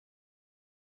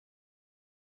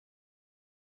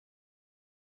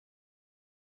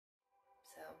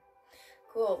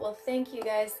Cool. Well, thank you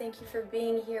guys. Thank you for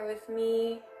being here with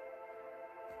me.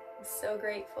 I'm so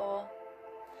grateful.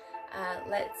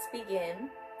 Let's begin.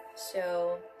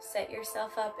 So set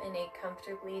yourself up in a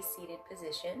comfortably seated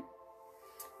position.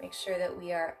 Make sure that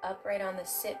we are upright on the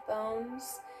sit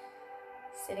bones,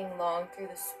 sitting long through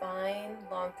the spine,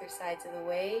 long through sides of the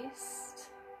waist.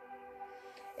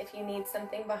 If you need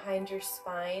something behind your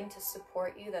spine to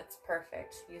support you, that's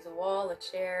perfect. Use a wall, a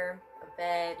chair, a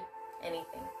bed,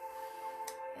 anything.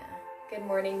 Yeah. Good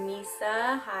morning,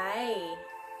 Misa. Hi.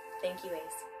 Thank you,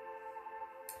 Ace.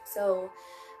 So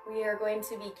we are going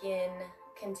to begin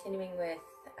continuing with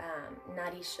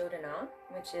Nadi Shodhana,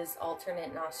 which is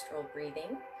alternate nostril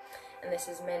breathing. And this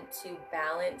is meant to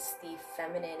balance the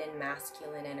feminine and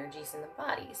masculine energies in the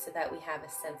body so that we have a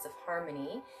sense of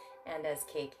harmony and, as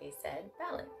KK said,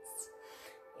 balance.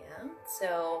 Yeah.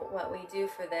 So what we do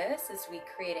for this is we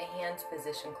create a hand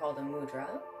position called a mudra.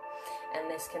 And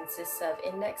this consists of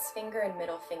index finger and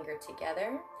middle finger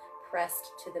together,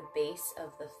 pressed to the base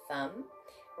of the thumb,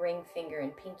 ring finger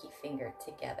and pinky finger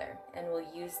together. And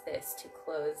we'll use this to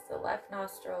close the left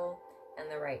nostril and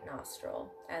the right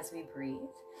nostril as we breathe.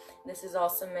 This is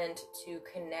also meant to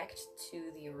connect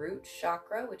to the root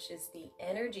chakra, which is the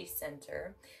energy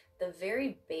center, the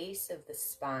very base of the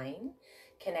spine,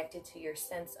 connected to your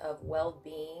sense of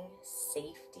well-being,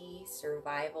 safety,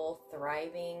 survival,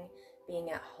 thriving,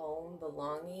 being at home,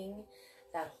 belonging,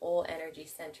 that whole energy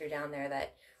center down there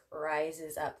that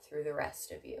rises up through the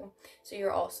rest of you. So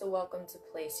you're also welcome to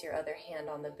place your other hand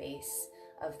on the base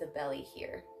of the belly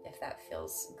here, if that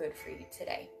feels good for you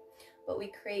today. But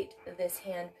we create this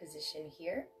hand position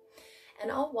here,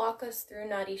 and I'll walk us through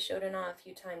Nadi Shodhana a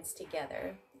few times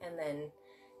together, and then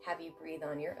have you breathe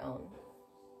on your own.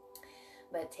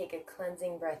 But take a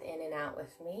cleansing breath in and out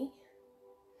with me.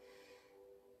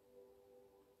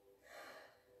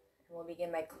 And we'll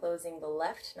begin by closing the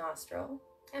left nostril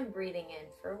and breathing in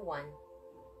for 1,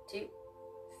 2,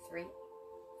 3,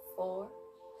 4,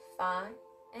 5,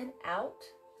 and out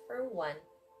for 1,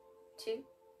 2,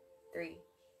 3,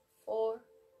 4,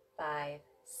 5,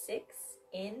 6.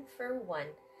 In for 1,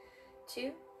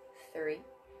 2, 3,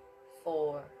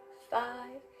 4, 5,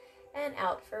 and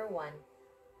out for 1,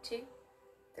 2,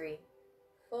 3,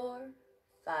 4,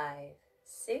 5,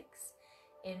 6.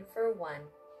 In for 1,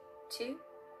 2,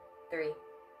 3,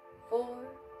 4,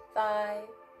 5,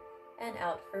 and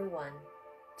out for 1,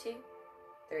 2,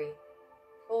 3,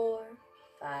 4,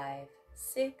 5,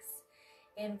 6.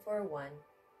 In for 1,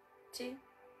 2,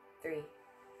 3,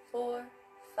 4,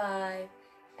 5,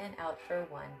 and out for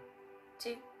 1,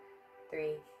 2,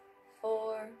 3,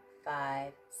 4,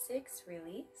 5, 6.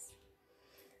 Release.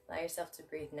 Allow yourself to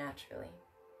breathe naturally.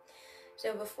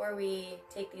 So before we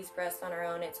take these breaths on our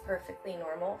own, it's perfectly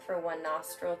normal for one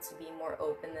nostril to be more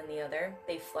open than the other.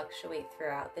 They fluctuate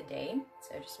throughout the day,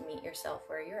 so just meet yourself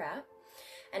where you're at.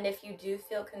 And if you do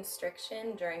feel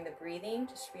constriction during the breathing,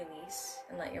 just release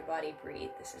and let your body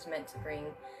breathe. This is meant to bring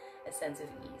a sense of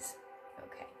ease.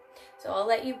 Okay, so I'll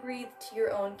let you breathe to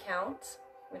your own count,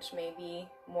 which may be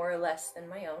more or less than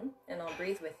my own, and I'll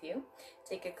breathe with you.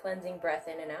 Take a cleansing breath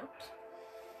in and out.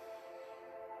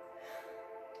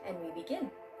 And we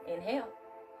begin. Inhale.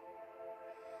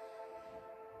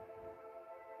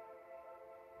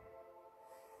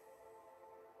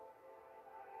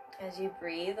 As you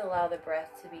breathe, allow the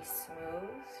breath to be smooth,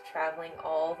 traveling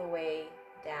all the way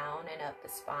down and up the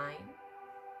spine.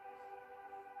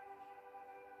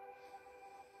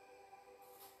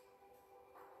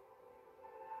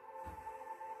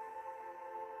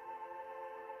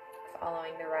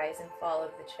 Following the rise and fall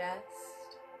of the chest.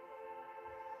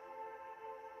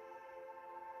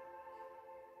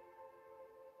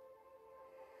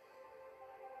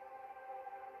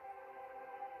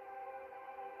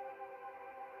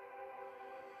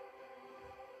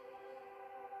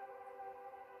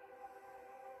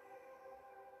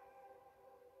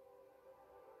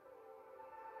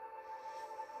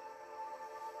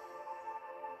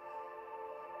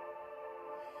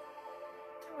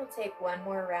 We'll take one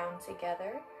more round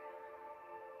together.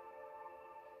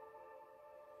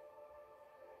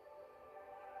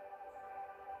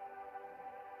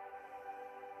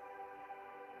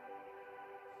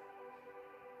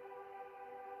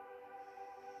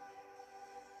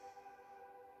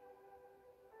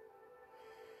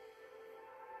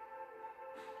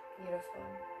 Beautiful.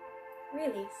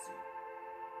 Release.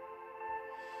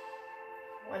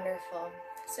 Wonderful.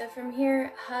 So from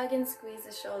here, hug and squeeze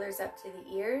the shoulders up to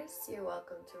the ears. You're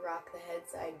welcome to rock the head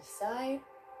side to side.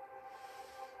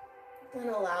 And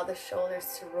allow the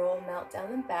shoulders to roll, melt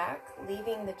down the back,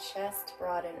 leaving the chest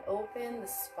broad and open, the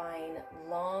spine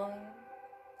long.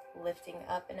 lifting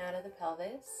up and out of the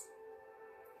pelvis.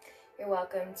 You're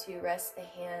welcome to rest the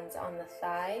hands on the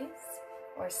thighs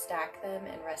or stack them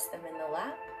and rest them in the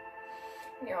lap.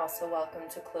 And you're also welcome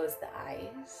to close the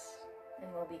eyes,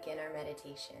 and we'll begin our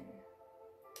meditation.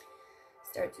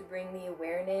 Start to bring the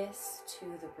awareness to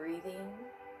the breathing.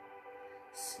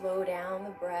 Slow down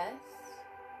the breath.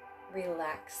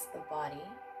 Relax the body.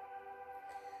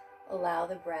 Allow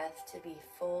the breath to be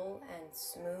full and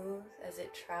smooth as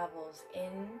it travels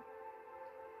in,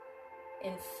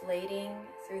 inflating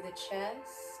through the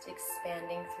chest,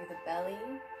 expanding through the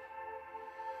belly,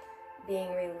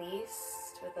 being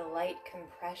released with a light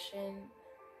compression,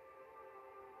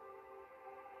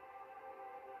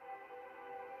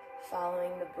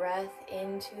 following the breath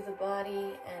into the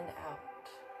body and out.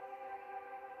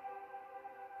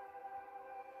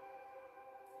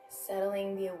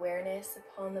 Settling the awareness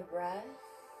upon the breath,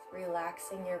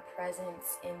 relaxing your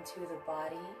presence into the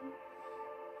body,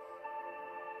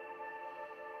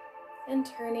 and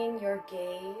turning your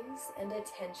gaze and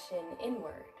attention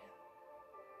inward.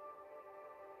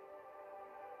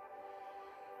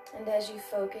 And as you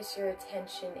focus your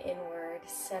attention inward,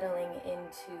 settling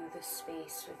into the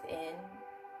space within,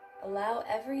 allow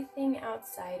everything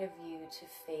outside of you to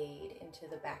fade into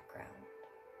the background.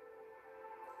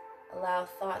 Allow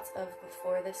thoughts of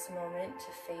before this moment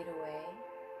to fade away.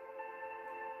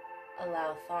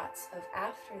 Allow thoughts of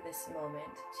after this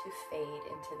moment to fade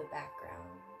into the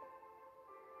background.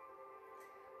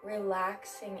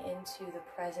 Relaxing into the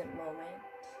present moment,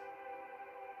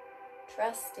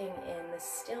 trusting in the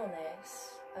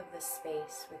stillness of the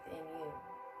space within you.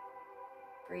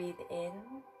 Breathe in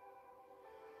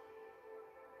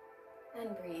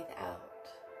and breathe out.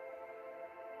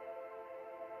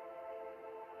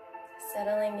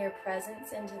 Settling your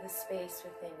presence into the space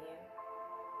within you.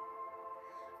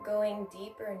 Going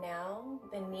deeper now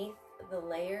beneath the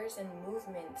layers and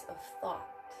movements of thought.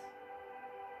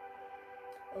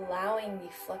 Allowing the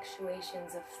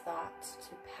fluctuations of thought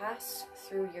to pass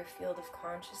through your field of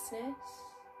consciousness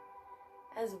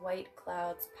as white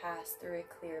clouds pass through a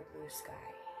clear blue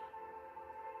sky.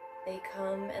 They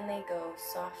come and they go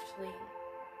softly.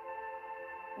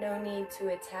 No need to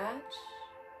attach.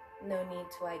 No need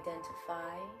to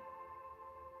identify.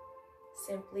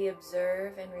 Simply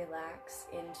observe and relax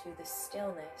into the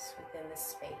stillness within the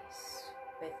space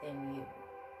within you.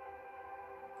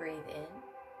 Breathe in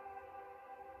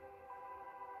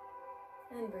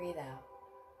and breathe out.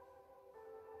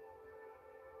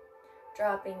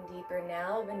 Dropping deeper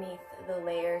now beneath the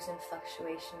layers and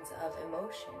fluctuations of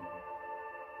emotion.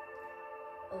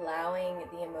 Allowing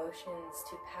the emotions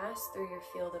to pass through your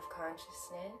field of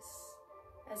consciousness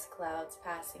as clouds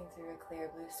passing through a clear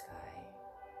blue sky.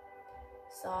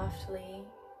 Softly,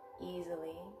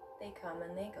 easily, they come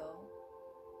and they go.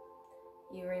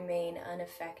 You remain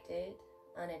unaffected,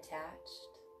 unattached,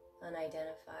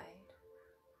 unidentified.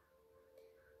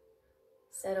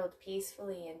 Settled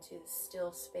peacefully into the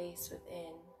still space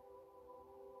within,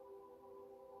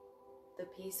 the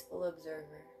peaceful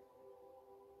observer.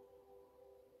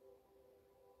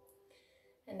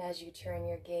 And as you turn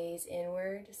your gaze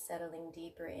inward, settling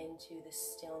deeper into the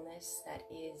stillness that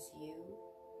is you,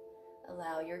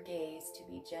 allow your gaze to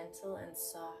be gentle and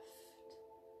soft,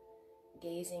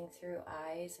 gazing through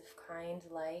eyes of kind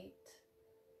light,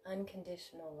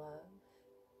 unconditional love.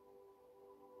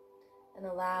 And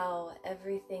allow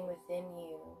everything within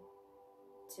you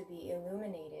to be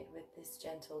illuminated with this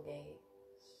gentle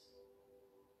gaze,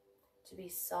 to be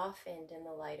softened in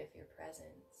the light of your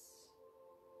presence.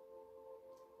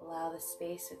 Allow the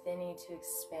space within you to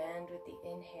expand with the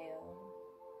inhale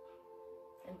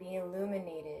and be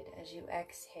illuminated as you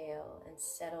exhale and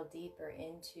settle deeper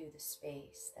into the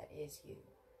space that is you.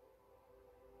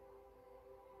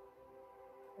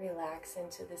 Relax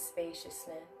into the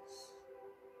spaciousness,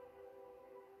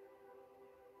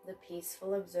 the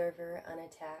peaceful observer,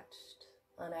 unattached,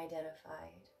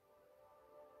 unidentified.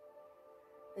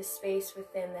 The space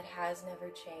within that has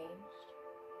never changed,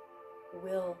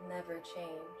 will never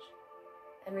change,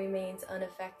 and remains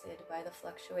unaffected by the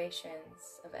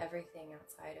fluctuations of everything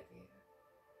outside of you.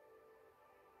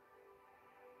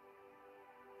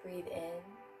 Breathe in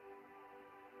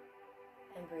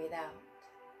and breathe out.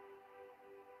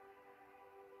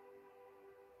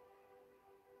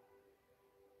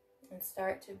 And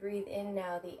start to breathe in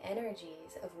now the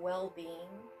energies of well-being,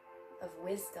 of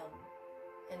wisdom,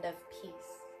 and of peace.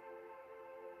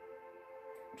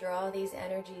 Draw these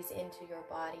energies into your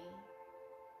body.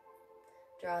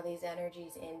 Draw these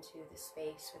energies into the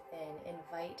space within.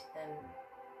 Invite them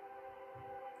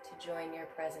to join your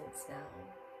presence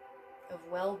now of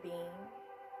well-being,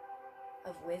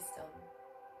 of wisdom,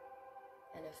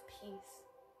 and of peace.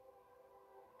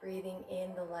 Breathing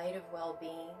in the light of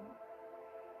well-being,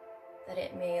 that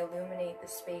it may illuminate the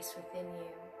space within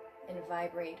you and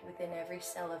vibrate within every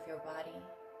cell of your body.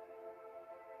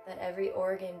 That every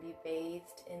organ be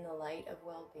bathed in the light of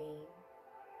well-being,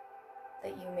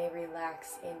 that you may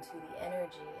relax into the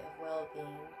energy of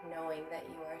well-being, knowing that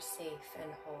you are safe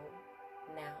and whole.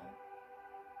 Now,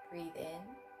 breathe in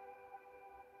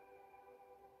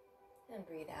and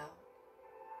breathe out.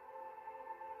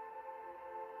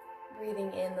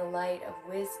 Breathing in the light of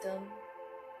wisdom,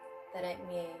 that it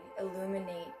may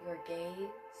illuminate your gaze,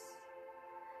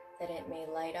 that it may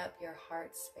light up your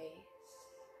heart space,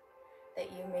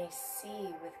 that you may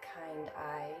see with kind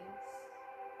eyes,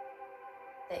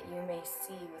 that you may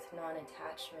see with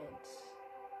non-attachment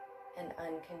and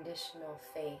unconditional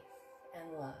faith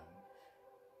and love,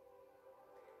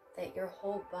 that your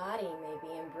whole body may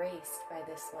be embraced by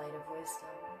this light of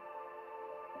wisdom.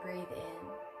 Breathe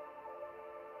in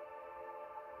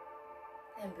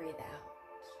and breathe out.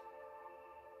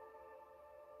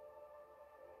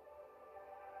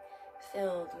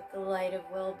 Filled with the light of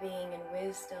well-being and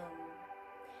wisdom,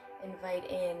 invite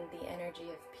in the energy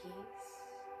of peace.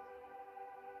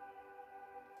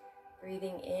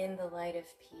 Breathing in the light of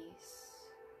peace,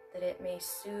 that it may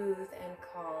soothe and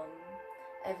calm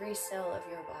every cell of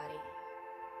your body,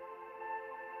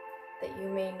 that you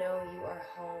may know you are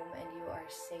home and you are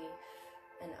safe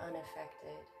and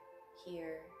unaffected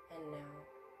here and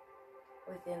now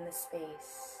within the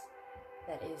space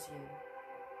that is you.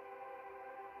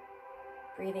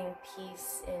 Breathing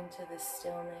peace into the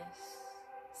stillness,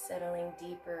 settling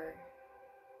deeper,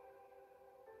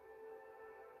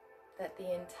 that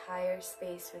the entire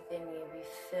space within you be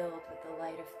filled with the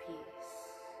light of peace,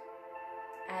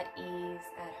 at ease,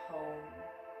 at home,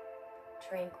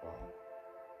 tranquil.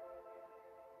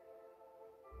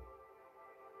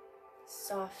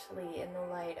 Softly in the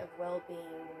light of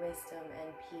well-being, wisdom,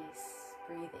 and peace,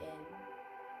 breathe in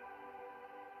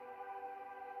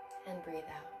and breathe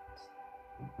out.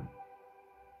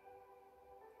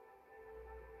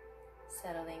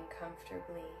 Settling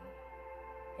comfortably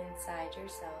inside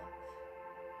yourself,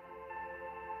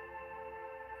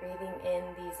 breathing in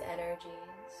these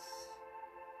energies,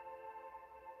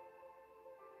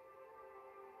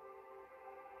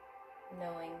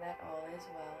 knowing that all is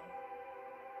well.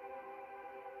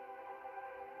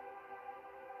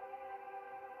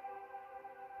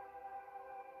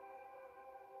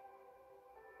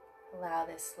 Allow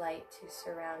this light to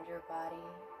surround your body.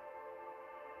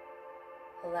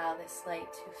 Allow this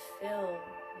light to fill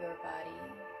your body.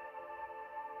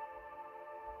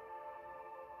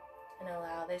 And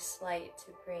allow this light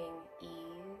to bring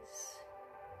ease,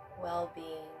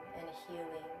 well-being, and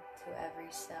healing to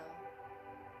every cell.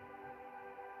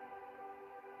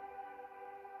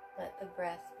 Let the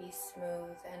breath be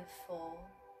smooth and full.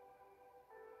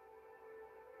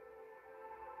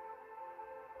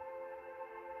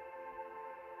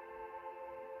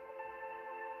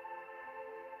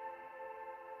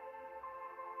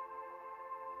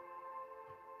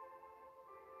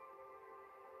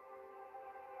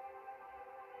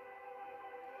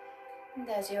 And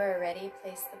as you are ready,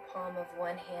 place the palm of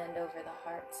one hand over the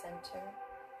heart center.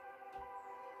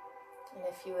 And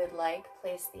if you would like,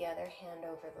 place the other hand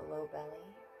over the low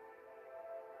belly.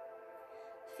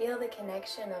 Feel the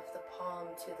connection of the palm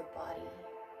to the body,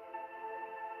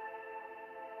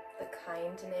 the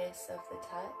kindness of the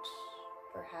touch,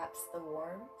 perhaps the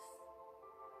warmth.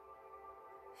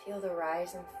 Feel the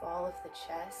rise and fall of the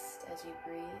chest as you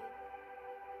breathe.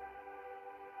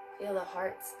 Feel the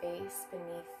heart space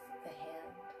beneath the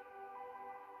hand.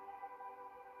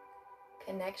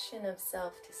 Connection of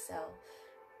self to self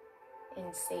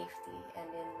in safety and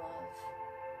in love.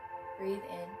 Breathe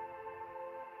in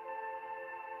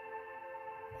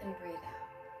and breathe out.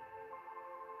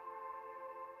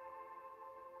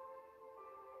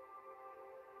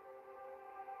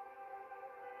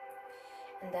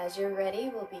 And as you're ready,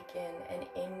 we'll begin an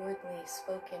inwardly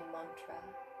spoken mantra.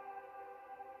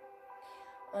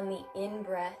 On the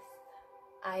in-breath,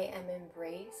 I am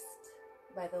embraced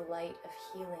by the light of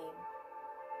healing.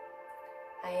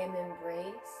 I am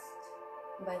embraced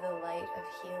by the light of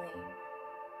healing.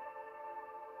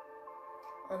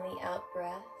 On the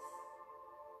out-breath,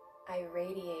 I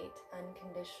radiate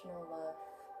unconditional love.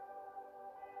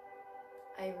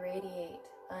 I radiate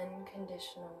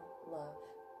unconditional love.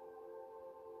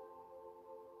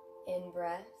 In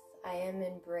breath, I am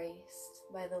embraced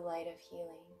by the light of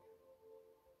healing.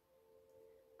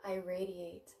 I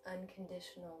radiate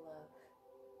unconditional love.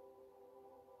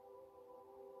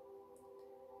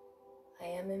 I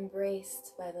am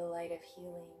embraced by the light of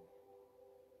healing.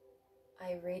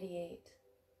 I radiate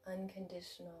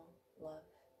unconditional love.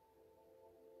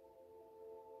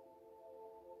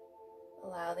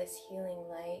 Allow this healing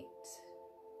light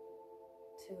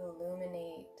to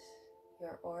illuminate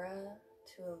your aura,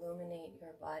 to illuminate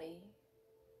your body,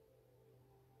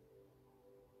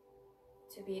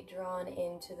 to be drawn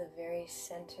into the very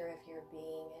center of your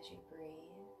being as you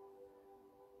breathe,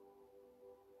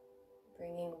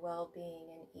 bringing well-being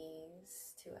and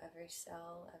ease to every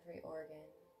cell, every organ,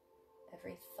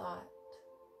 every thought,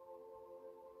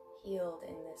 healed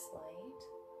in this light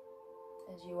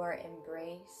as you are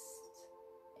embraced,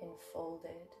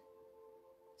 enfolded,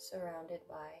 surrounded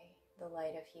by the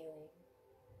light of healing.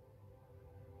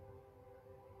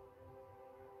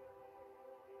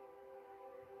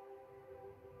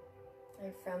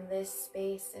 And from this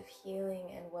space of healing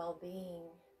and well-being,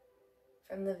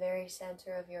 from the very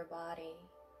center of your body,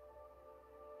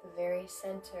 the very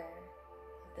center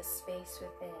of the space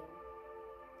within,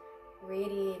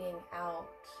 radiating out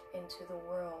into the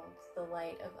world the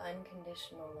light of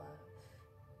unconditional love.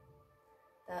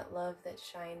 That love that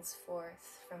shines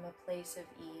forth from a place of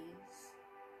ease,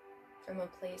 from a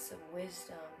place of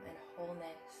wisdom and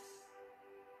wholeness,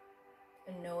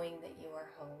 and knowing that you are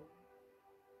home.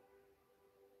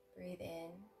 Breathe in,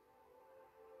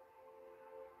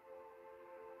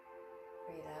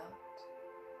 breathe out.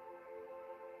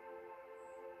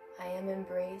 I am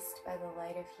embraced by the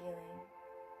light of healing.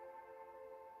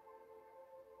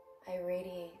 I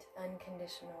radiate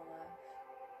unconditional love.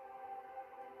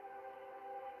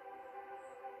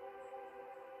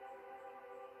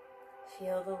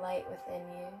 Feel the light within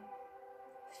you.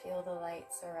 Feel the light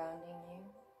surrounding you.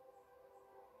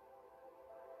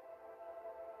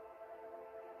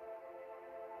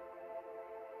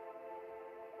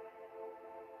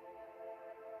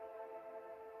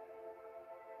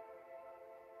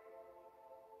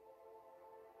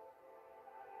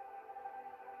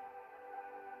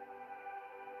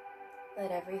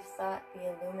 Let every thought be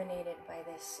illuminated by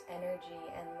this energy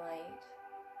and light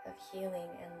of healing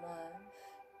and love.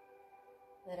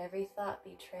 Let every thought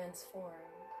be transformed.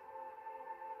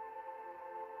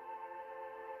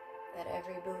 Let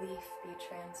every belief be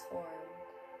transformed.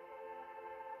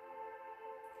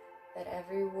 Let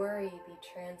every worry be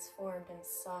transformed and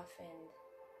softened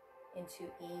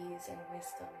into ease and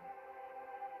wisdom.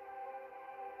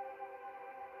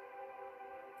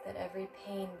 Let every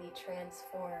pain be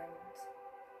transformed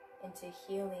into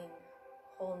healing,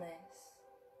 wholeness,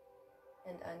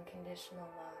 and unconditional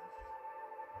love.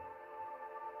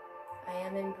 I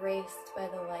am embraced by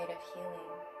the light of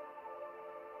healing.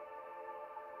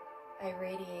 I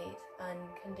radiate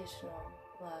unconditional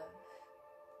love,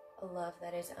 a love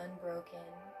that is unbroken,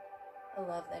 a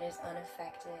love that is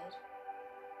unaffected,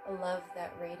 a love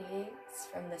that radiates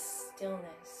from the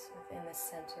stillness within the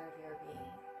center of your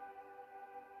being.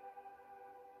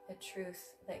 A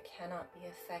truth that cannot be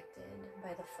affected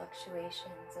by the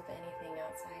fluctuations of anything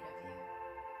outside of you.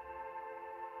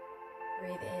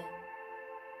 Breathe in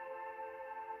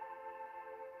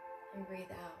and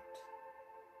breathe out.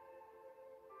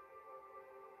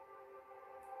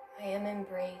 I am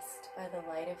embraced by the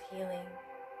light of healing.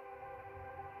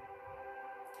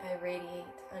 I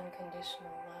radiate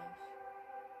unconditional love.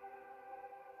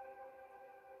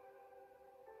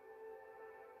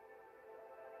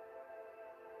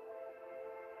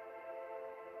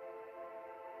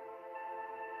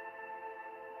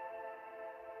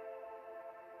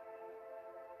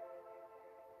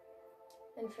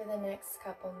 And for the next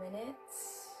couple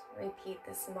minutes, repeat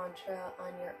this mantra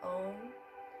on your own.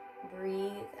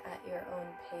 Breathe at your own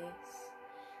pace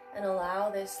and allow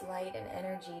this light and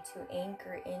energy to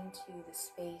anchor into the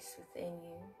space within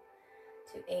you,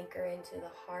 to anchor into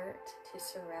the heart, to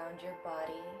surround your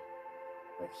body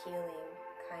with healing,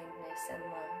 kindness, and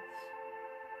love.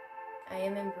 I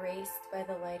am embraced by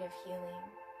the light of healing.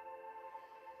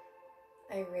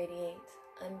 I radiate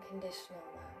unconditional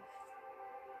love.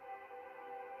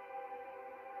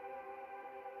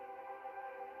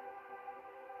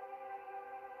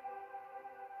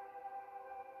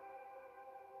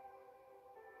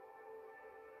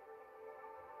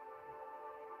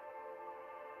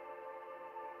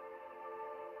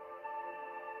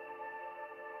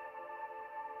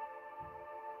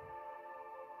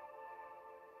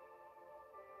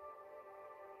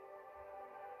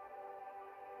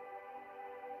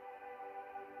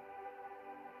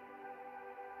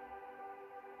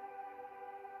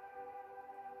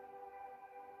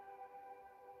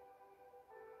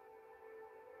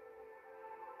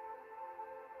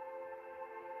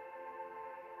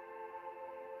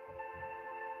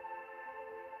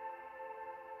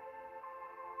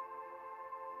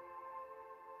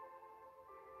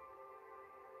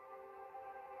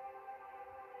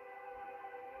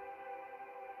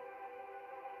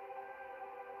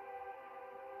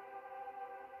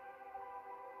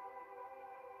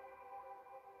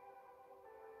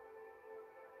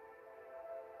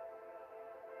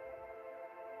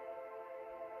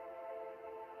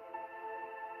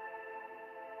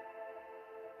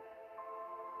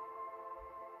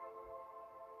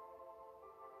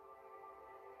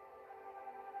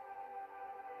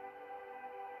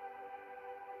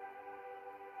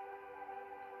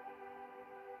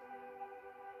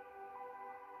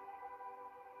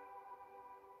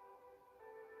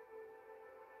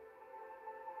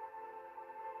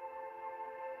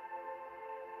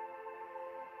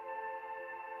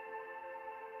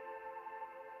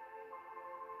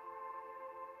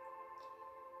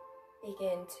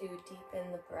 Begin to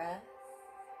deepen the breath.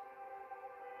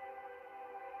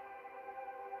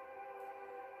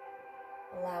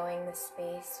 Allowing the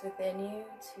space within you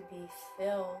to be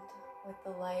filled with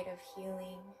the light of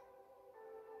healing,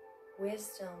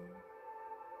 wisdom,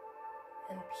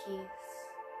 and peace.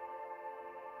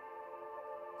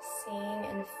 Seeing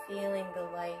and feeling the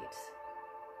light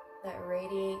that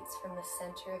radiates from the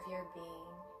center of your being.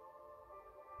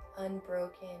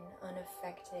 Unbroken,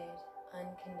 unaffected,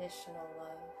 unconditional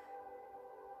love.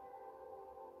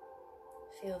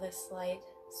 Feel this light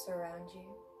surround you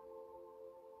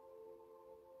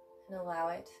and allow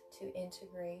it to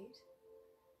integrate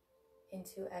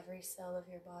into every cell of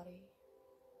your body,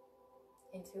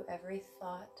 into every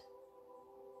thought,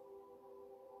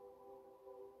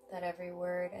 that every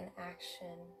word and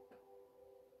action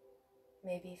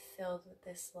may be filled with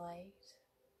this light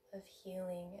of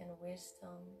healing and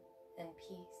wisdom and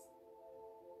peace.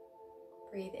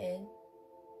 Breathe in,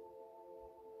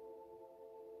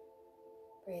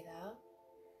 breathe out.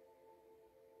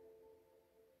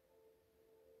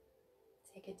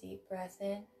 Take a deep breath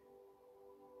in.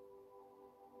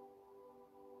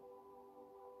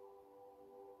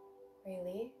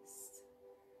 Release.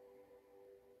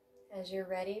 As you're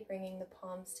ready, bringing the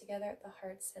palms together at the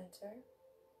heart center.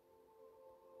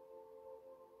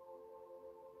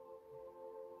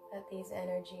 That these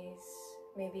energies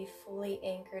may be fully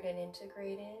anchored and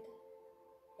integrated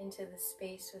into the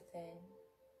space within,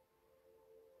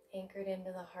 anchored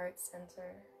into the heart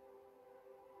center,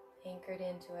 anchored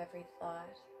into every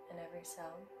thought and every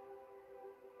cell.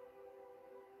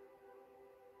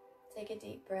 Take a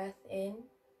deep breath in.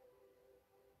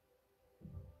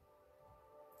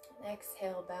 And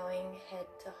exhale, bowing head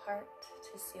to heart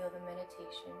to seal the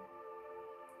meditation.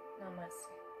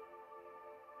 Namaste.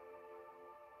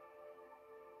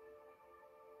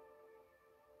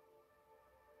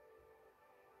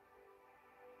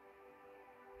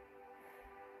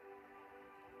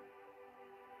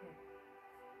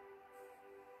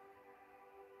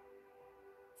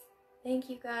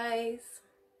 Thank you guys.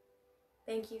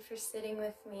 Thank you for sitting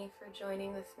with me, for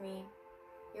joining with me.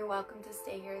 You're welcome to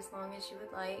stay here as long as you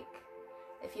would like.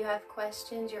 If you have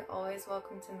questions, you're always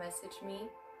welcome to message me.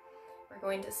 We're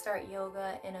going to start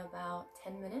yoga in about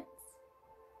 10 minutes.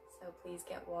 So please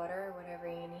get water or whatever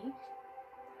you need.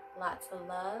 Lots of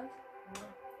love.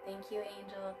 Thank you,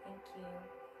 Angel. Thank you.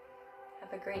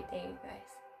 Have a great day, you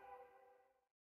guys.